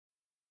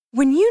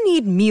When you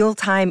need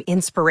mealtime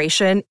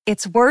inspiration,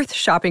 it's worth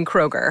shopping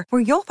Kroger,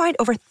 where you'll find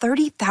over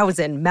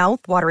 30,000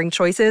 mouth-watering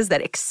choices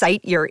that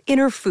excite your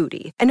inner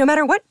foodie. And no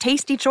matter what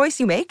tasty choice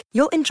you make,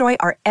 you'll enjoy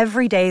our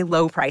everyday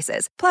low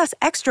prices, plus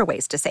extra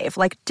ways to save,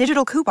 like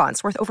digital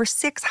coupons worth over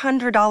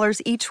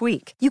 $600 each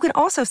week. You can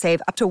also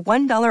save up to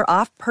 $1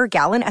 off per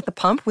gallon at the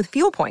pump with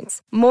fuel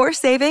points. More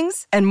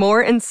savings and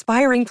more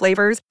inspiring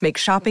flavors make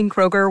shopping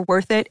Kroger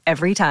worth it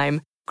every time.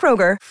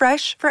 Kroger,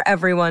 fresh for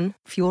everyone.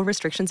 Fuel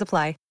restrictions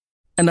apply.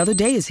 Another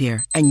day is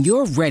here, and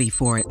you're ready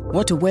for it.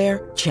 What to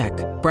wear? Check.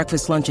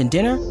 Breakfast, lunch, and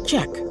dinner?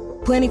 Check.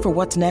 Planning for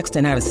what's next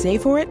and how to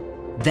save for it?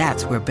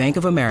 That's where Bank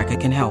of America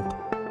can help.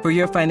 For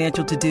your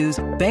financial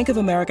to-dos, Bank of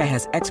America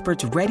has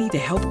experts ready to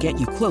help get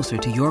you closer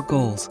to your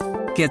goals.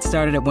 Get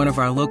started at one of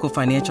our local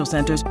financial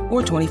centers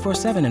or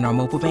 24/7 in our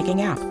mobile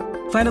banking app.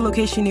 Find a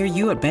location near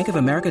you at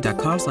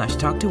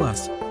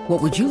bankofamerica.com/talktous.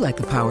 What would you like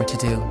the power to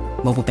do?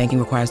 Mobile banking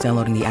requires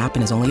downloading the app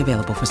and is only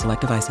available for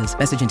select devices.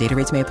 Message and data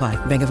rates may apply.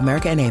 Bank of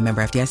America N.A.,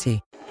 member FDIC.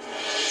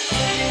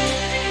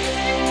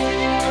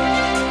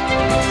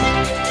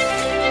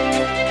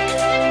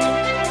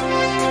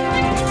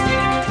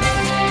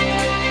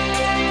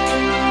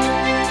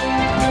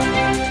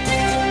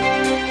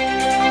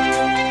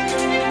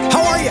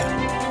 How are you?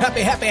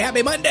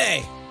 Happy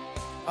Monday.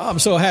 I'm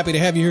so happy to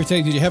have you here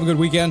today. Did you have a good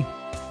weekend?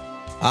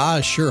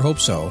 I sure hope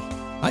so.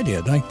 I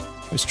did. I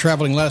was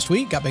traveling last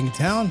week, got back in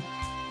town.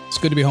 It's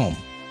good to be home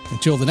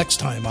until the next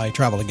time I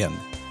travel again.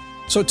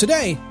 So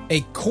today,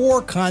 a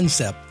core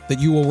concept that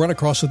you will run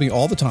across with me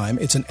all the time.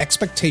 It's an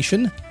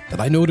expectation that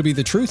I know to be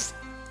the truth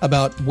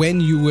about when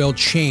you will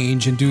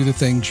change and do the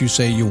things you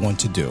say you want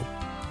to do.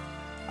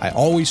 I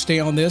always stay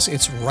on this.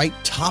 It's right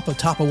top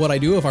of what I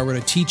do. If I were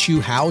to teach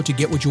you how to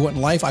get what you want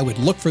in life, I would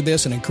look for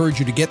this and encourage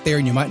you to get there,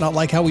 and you might not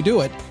like how we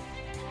do it,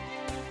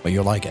 but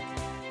you'll like it.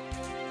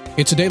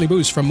 It's a daily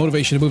boost from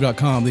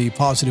motivationtomove.com, the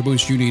positive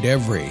boost you need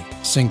every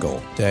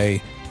single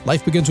day.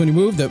 Life begins when you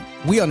move. That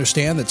we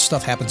understand that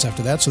stuff happens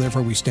after that, so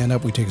therefore we stand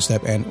up, we take a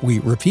step, and we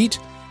repeat,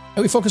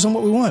 and we focus on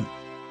what we want.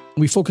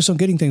 We focus on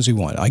getting things we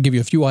want. I give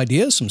you a few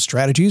ideas, some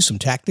strategies, some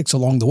tactics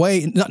along the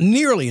way, not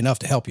nearly enough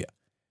to help you.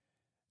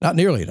 Not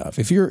nearly enough.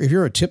 If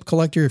you're a tip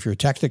collector, if you're a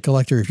tactic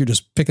collector, if you're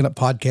just picking up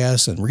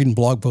podcasts and reading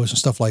blog posts and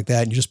stuff like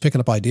that, and you're just picking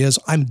up ideas,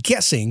 I'm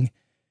guessing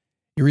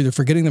you're either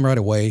forgetting them right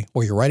away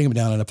or you're writing them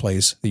down in a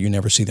place that you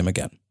never see them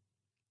again.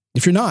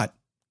 If you're not,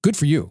 good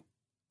for you.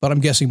 But I'm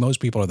guessing most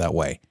people are that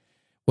way.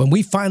 When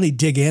we finally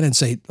dig in and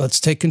say,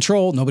 let's take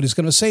control, nobody's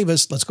going to save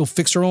us, let's go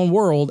fix our own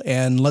world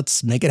and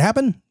let's make it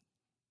happen,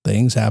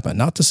 things happen.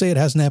 Not to say it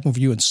hasn't happened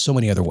for you in so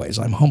many other ways.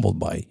 I'm humbled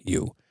by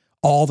you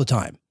all the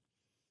time.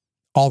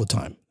 All the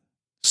time.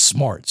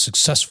 Smart,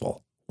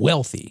 successful,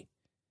 wealthy.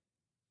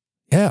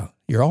 Yeah,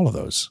 you're all of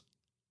those.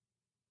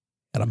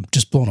 And I'm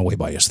just blown away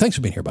by you. So thanks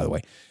for being here, by the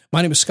way.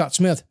 My name is Scott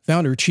Smith,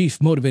 founder,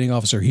 chief motivating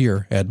officer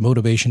here at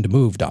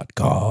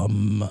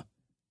motivationtomove.com.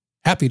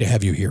 Happy to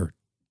have you here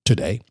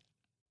today.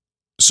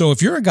 So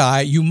if you're a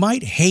guy, you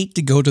might hate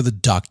to go to the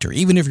doctor,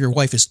 even if your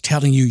wife is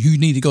telling you you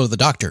need to go to the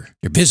doctor.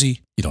 You're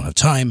busy, you don't have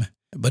time.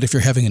 But if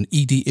you're having an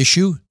ED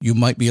issue, you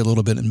might be a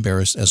little bit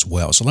embarrassed as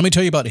well. So let me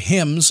tell you about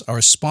Hims,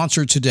 our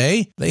sponsor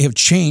today. They have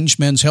changed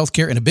men's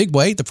healthcare in a big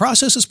way. The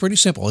process is pretty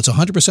simple. It's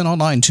 100%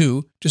 online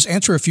too. Just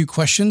answer a few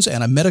questions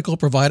and a medical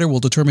provider will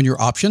determine your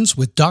options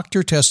with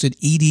doctor-tested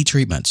ED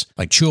treatments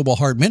like chewable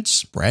hard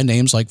mints, brand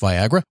names like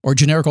Viagra, or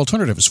generic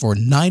alternatives for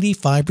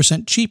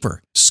 95%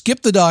 cheaper.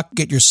 Skip the doc,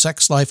 get your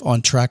sex life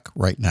on track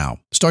right now.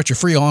 Start your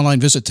free online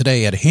visit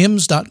today at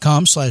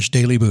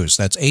hims.com/dailyboost.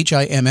 That's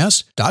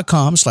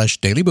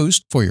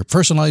HIMS.com/dailyboost for your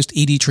personalized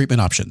ED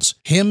treatment options.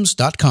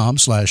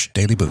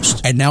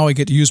 hims.com/dailyboost. And now I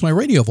get to use my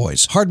radio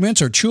voice. Hard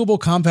mints are chewable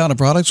compounded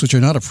products which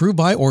are not approved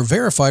by or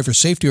verified for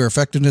safety or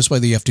effectiveness by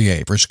the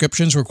FDA.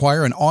 Prescriptions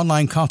require an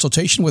online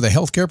consultation with a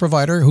healthcare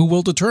provider who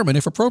will determine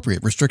if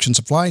appropriate. Restrictions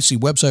apply. See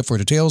website for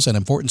details and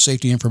important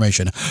safety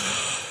information.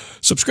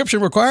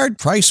 Subscription required.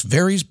 Price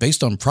varies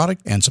based on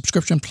product and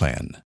subscription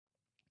plan.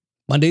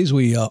 Mondays,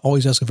 we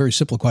always ask a very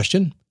simple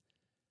question.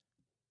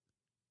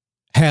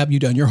 Have you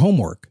done your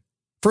homework?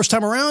 First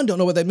time around, don't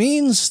know what that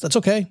means. That's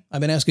okay.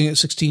 I've been asking it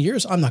 16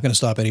 years. I'm not going to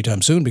stop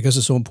anytime soon because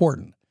it's so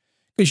important.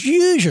 Because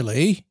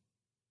usually,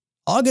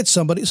 I'll get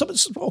somebody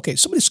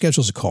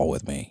schedules a call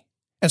with me.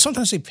 And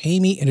sometimes they pay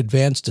me in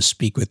advance to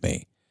speak with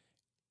me.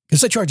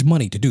 Because I charge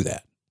money to do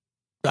that.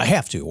 I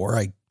have to, or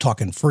I talk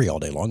in free all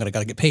day long, and I got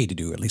to get paid to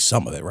do at least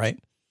some of it, right?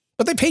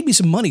 But they paid me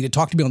some money to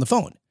talk to me on the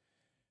phone.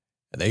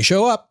 And they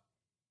show up,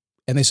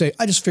 and they say,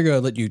 I just figured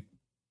I'd let you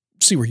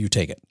see where you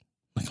take it.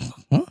 I'm like,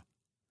 huh?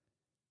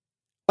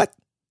 What?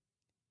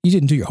 You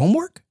didn't do your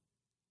homework?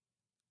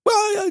 Well,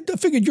 I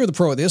figured you're the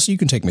pro of this. You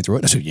can take me through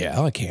it. I said,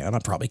 yeah, I can. I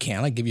probably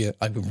can. I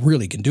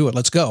really can do it.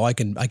 Let's go. I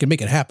can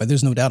make it happen.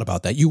 There's no doubt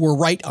about that. You were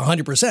right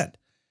 100%.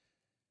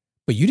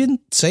 But you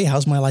didn't say,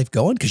 how's my life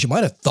going? Because you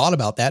might have thought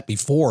about that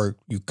before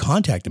you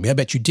contacted me. I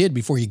bet you did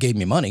before you gave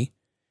me money.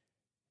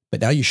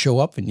 But now you show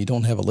up and you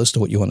don't have a list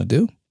of what you want to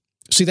do.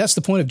 See, that's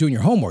the point of doing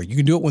your homework. You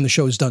can do it when the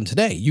show is done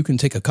today. You can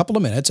take a couple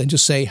of minutes and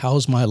just say,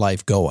 how's my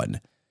life going?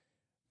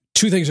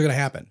 Two things are going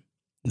to happen.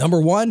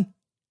 Number one,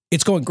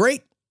 it's going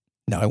great.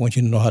 Now I want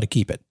you to know how to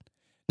keep it.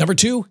 Number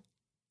two,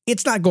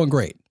 it's not going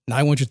great. Now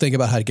I want you to think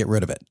about how to get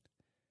rid of it.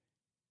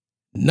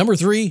 Number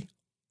three,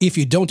 if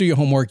you don't do your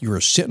homework, you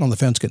are sitting on the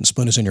fence getting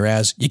splinters in your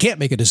ass. You can't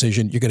make a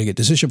decision. You're going to get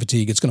decision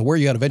fatigue. It's going to wear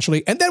you out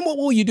eventually. And then what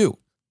will you do?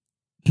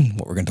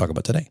 What we're going to talk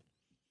about today.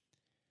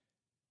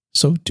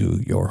 So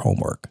do your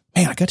homework.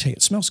 Man, I got to tell you,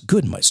 it smells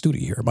good in my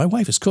studio here. My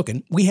wife is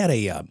cooking. We had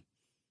a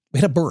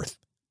birth,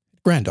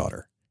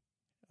 granddaughter,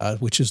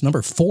 which is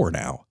number 4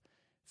 now.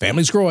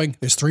 Family's growing.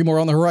 There's 3 more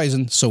on the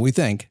horizon, so we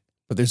think.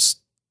 But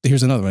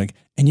here's another one.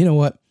 And you know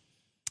what?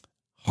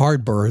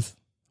 Hard birth,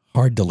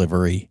 hard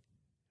delivery.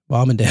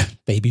 Mom and dad,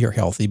 baby are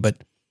healthy,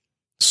 but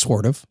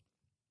sort of.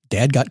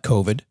 Dad got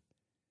COVID,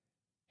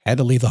 had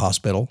to leave the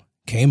hospital,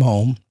 came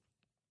home,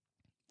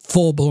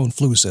 full-blown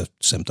flu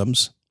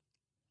symptoms.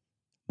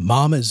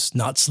 Mom is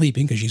not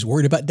sleeping because she's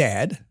worried about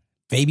dad.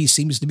 Baby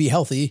seems to be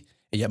healthy,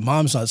 and yet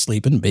mom's not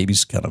sleeping.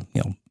 Baby's kind of,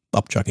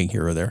 upchucking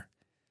here or there.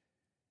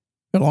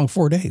 Been a long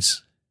 4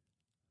 days.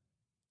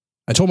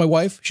 I told my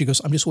wife, she goes,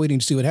 I'm just waiting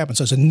to see what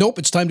happens. I said, nope,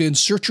 it's time to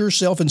insert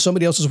yourself in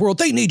somebody else's world.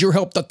 They need your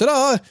help.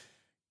 Da-da-da.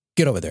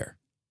 Get over there.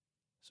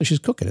 So she's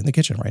cooking in the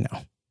kitchen right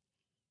now.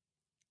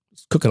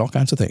 She's cooking all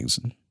kinds of things.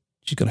 And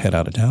she's going to head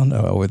out of town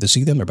over to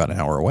see them. They're about an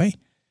hour away.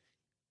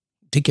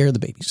 Take care of the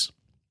babies.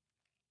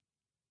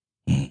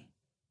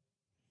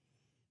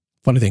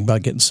 Funny thing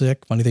about getting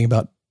sick. Funny thing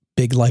about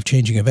big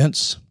life-changing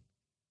events.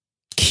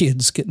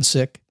 Kids getting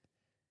sick.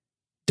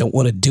 Don't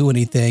want to do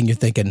anything. You're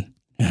thinking,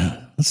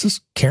 let's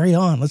just carry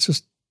on. This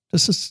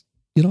is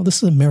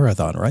a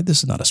marathon, right? This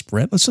is not a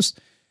sprint. Let's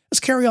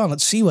carry on.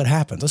 Let's see what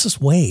happens. Let's just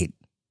wait.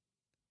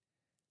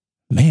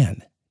 Man,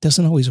 it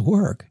doesn't always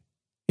work.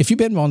 If you've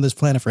been on this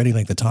planet for any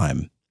length of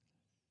time,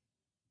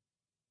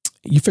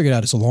 you figured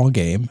out it's a long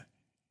game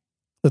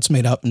that's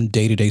made up in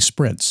day-to-day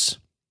sprints.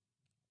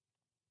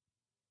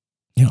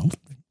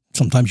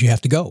 Sometimes you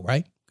have to go,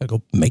 right? Got to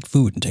go make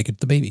food and take it to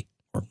the baby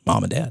or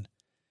mom and dad.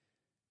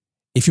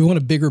 If you want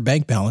a bigger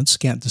bank balance,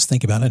 can't just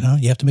think about it, huh?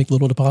 You have to make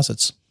little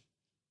deposits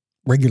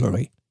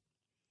regularly.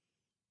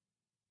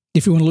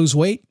 If you want to lose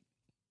weight,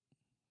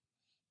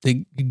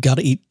 you got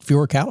to eat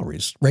fewer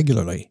calories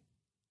regularly.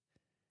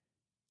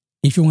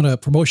 If you want a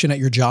promotion at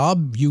your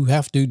job, you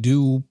have to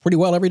do pretty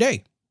well every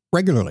day,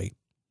 regularly.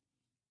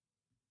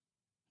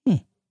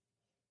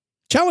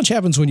 Challenge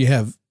happens when you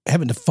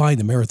haven't defined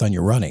the marathon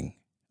you're running.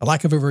 A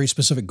lack of a very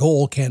specific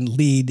goal can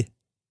lead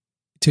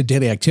to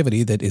daily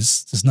activity that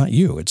is not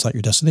you. It's not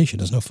your destination.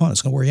 It's no fun.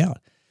 It's going to wear you out.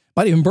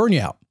 Might even burn you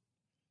out.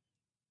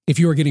 If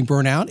you are getting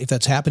burnt out, if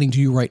that's happening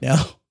to you right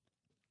now,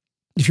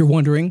 if you're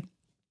wondering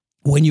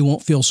when you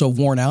won't feel so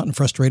worn out and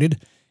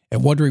frustrated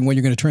and wondering when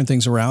you're going to turn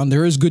things around,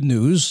 there is good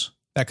news.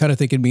 That kind of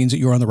thinking means that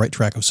you're on the right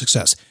track of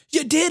success.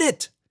 You did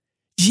it!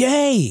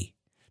 Yay!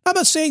 I'm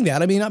not saying that.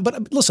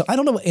 But listen, I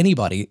don't know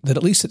anybody that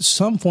at least at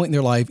some point in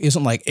their life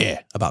isn't like,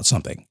 about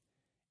something.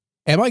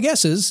 And my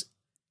guess is,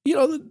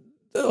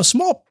 a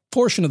small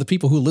portion of the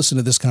people who listen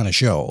to this kind of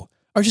show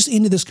are just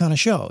into this kind of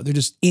show. They're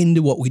just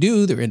into what we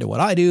do. They're into what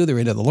I do. They're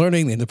into the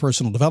learning, they're into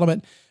personal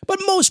development. But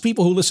most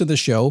people who listen to this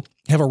show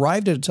have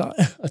arrived at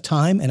a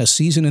time and a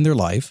season in their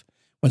life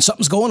when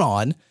something's going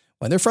on,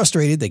 when they're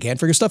frustrated, they can't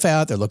figure stuff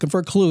out, they're looking for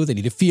a clue, they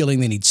need a feeling,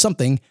 they need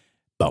something.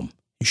 Boom,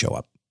 you show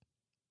up.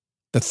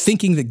 The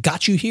thinking that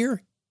got you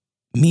here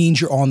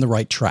means you're on the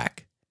right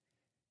track.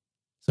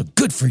 So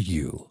good for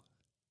you.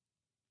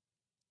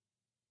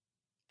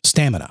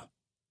 Stamina.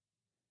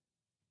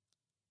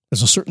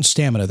 There's a certain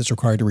stamina that's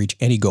required to reach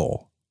any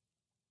goal.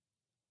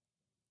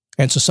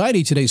 And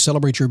society today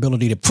celebrates your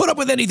ability to put up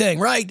with anything,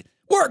 right?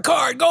 Work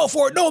hard, go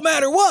for it, no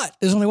matter what.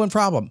 There's only one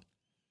problem.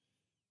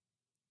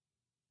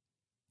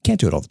 Can't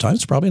do it all the time.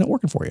 It's probably not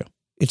working for you.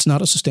 It's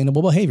not a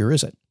sustainable behavior,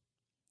 is it?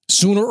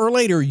 Sooner or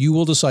later, you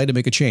will decide to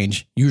make a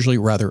change, usually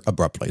rather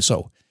abruptly.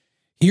 So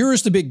here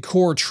is the big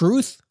core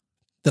truth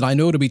that I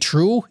know to be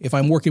true if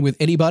I'm working with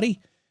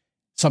anybody.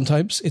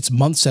 Sometimes it's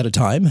months at a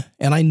time,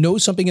 and I know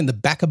something in the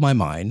back of my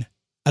mind.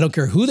 I don't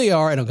care who they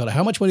are. I don't care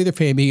how much money they're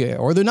paying me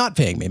or they're not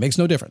paying me. It makes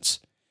no difference.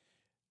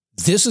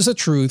 This is a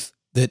truth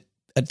that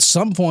at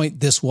some point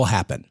this will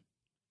happen.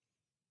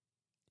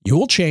 You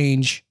will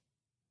change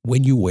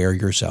when you wear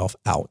yourself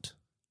out.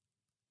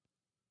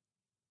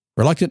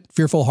 Reluctant,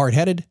 fearful,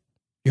 hard-headed,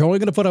 you're only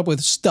going to put up with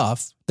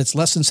stuff that's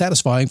less than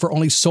satisfying for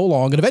only so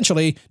long. And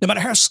eventually, no matter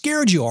how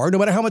scared you are, no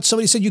matter how much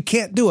somebody said you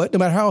can't do it, no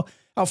matter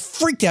how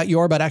freaked out you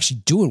are about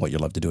actually doing what you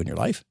love to do in your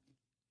life,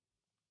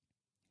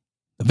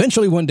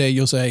 eventually one day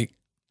you'll say,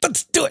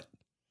 let's do it.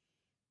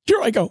 Here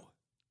I go.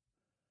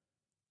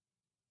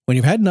 When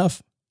you've had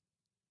enough,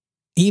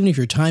 even if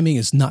your timing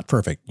is not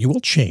perfect, you will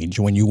change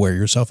when you wear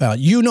yourself out.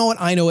 You know it.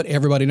 I know it.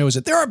 Everybody knows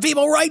it. There are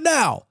people right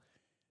now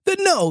that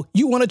know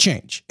you want to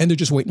change, and they're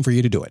just waiting for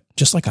you to do it,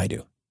 just like I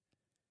do.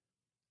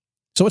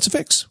 So what's the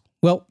fix?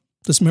 Well,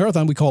 this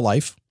marathon we call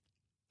life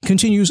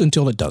continues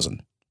until it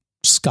doesn't.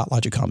 Scott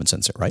Logic Common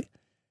Sense it, right?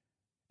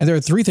 And there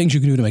are 3 things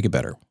you can do to make it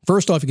better.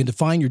 First off, you can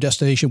define your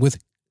destination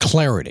with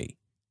clarity.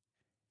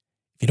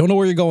 If you don't know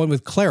where you're going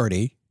with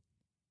clarity,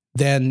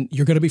 then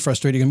you're going to be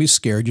frustrated, you're going to be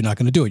scared, you're not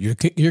going to do it.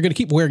 You're going to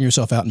keep wearing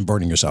yourself out and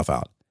burning yourself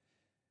out.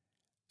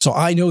 So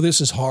I know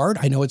this is hard.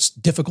 I know it's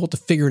difficult to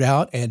figure it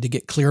out and to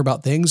get clear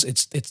about things.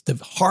 It's the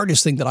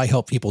hardest thing that I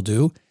help people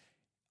do.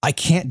 I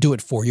can't do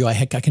it for you.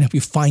 I can help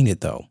you find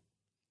it, though.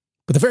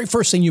 But the very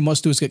first thing you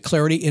must do is get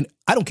clarity. And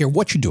I don't care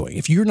what you're doing.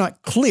 If you're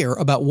not clear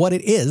about what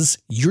it is,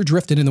 you're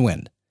drifting in the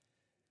wind.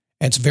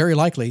 And it's very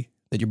likely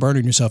that you're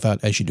burning yourself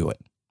out as you do it.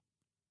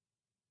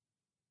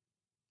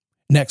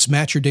 Next,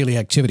 match your daily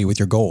activity with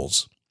your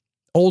goals.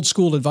 Old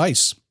school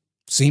advice.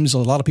 Seems a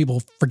lot of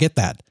people forget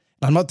that.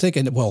 I'm not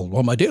thinking, well,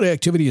 my daily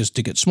activity is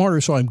to get smarter,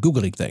 so I'm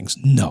Googling things.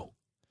 No.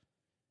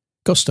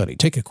 Go study,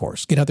 take a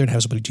course, get out there and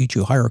have somebody teach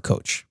you, hire a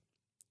coach.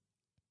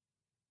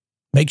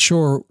 Make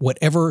sure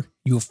whatever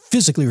you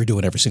physically are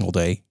doing every single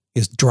day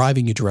is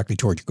driving you directly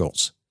toward your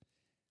goals.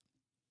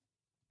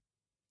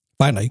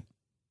 Finally,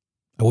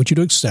 I want you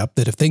to accept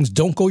that if things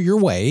don't go your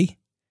way,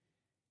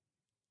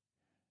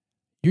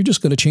 you're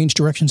just going to change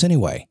directions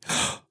anyway.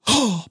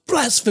 Oh,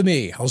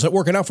 blasphemy. How's that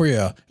working out for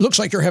you? Looks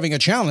like you're having a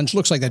challenge.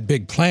 Looks like that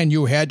big plan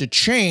you had to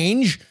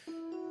change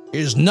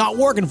is not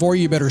working for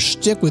you. You better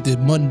stick with the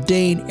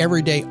mundane,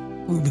 everyday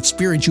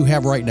experience you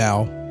have right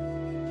now.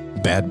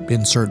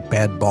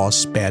 Bad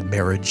boss, bad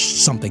marriage,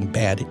 something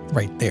bad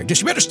right there.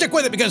 Just you better stick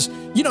with it because,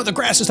 the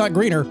grass is not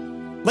greener.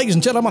 Ladies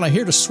and gentlemen, I'm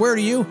here to swear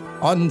to you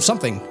on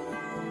something.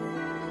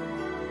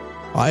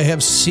 I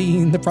have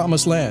seen the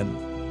promised land.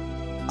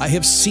 I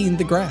have seen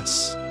the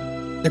grass.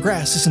 The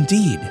grass is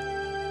indeed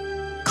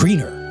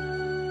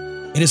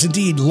greener. It is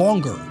indeed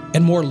longer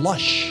and more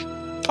lush.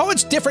 Oh,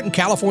 it's different in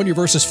California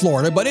versus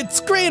Florida, but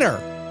it's greener.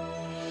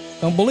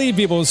 Don't believe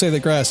people who say the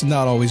grass is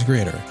not always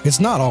greener. It's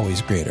not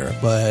always greener,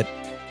 but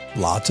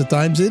lots of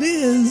times it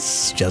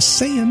is. Just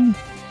saying.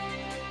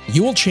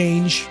 You will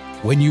change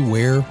when you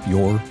wear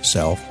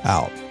yourself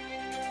out.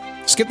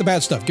 Skip the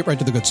bad stuff. Get right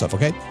to the good stuff,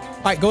 okay?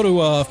 All right, go to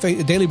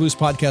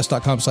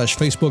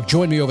dailyboostpodcast.com/Facebook.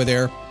 Join me over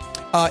there.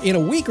 In a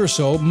week or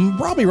so,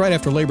 probably right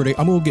after Labor Day,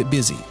 I'm going to get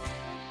busy.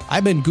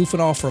 I've been goofing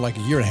off for like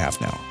a year and a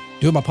half now,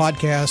 doing my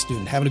podcast,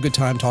 having a good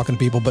time talking to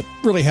people, but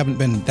really haven't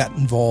been that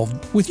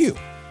involved with you.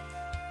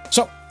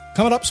 So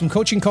coming up, some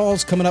coaching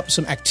calls, coming up,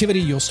 some activity.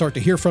 You'll start to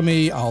hear from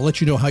me. I'll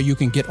let you know how you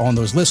can get on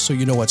those lists so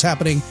you know what's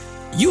happening.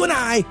 You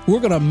and we're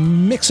going to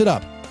mix it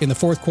up in the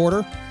fourth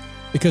quarter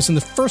because in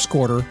the first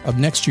quarter of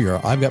next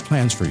year, I've got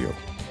plans for you.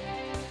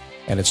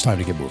 And it's time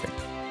to get moving.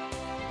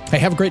 Hey,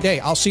 have a great day.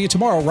 I'll see you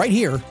tomorrow right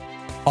here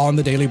on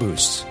the Daily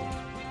Boost.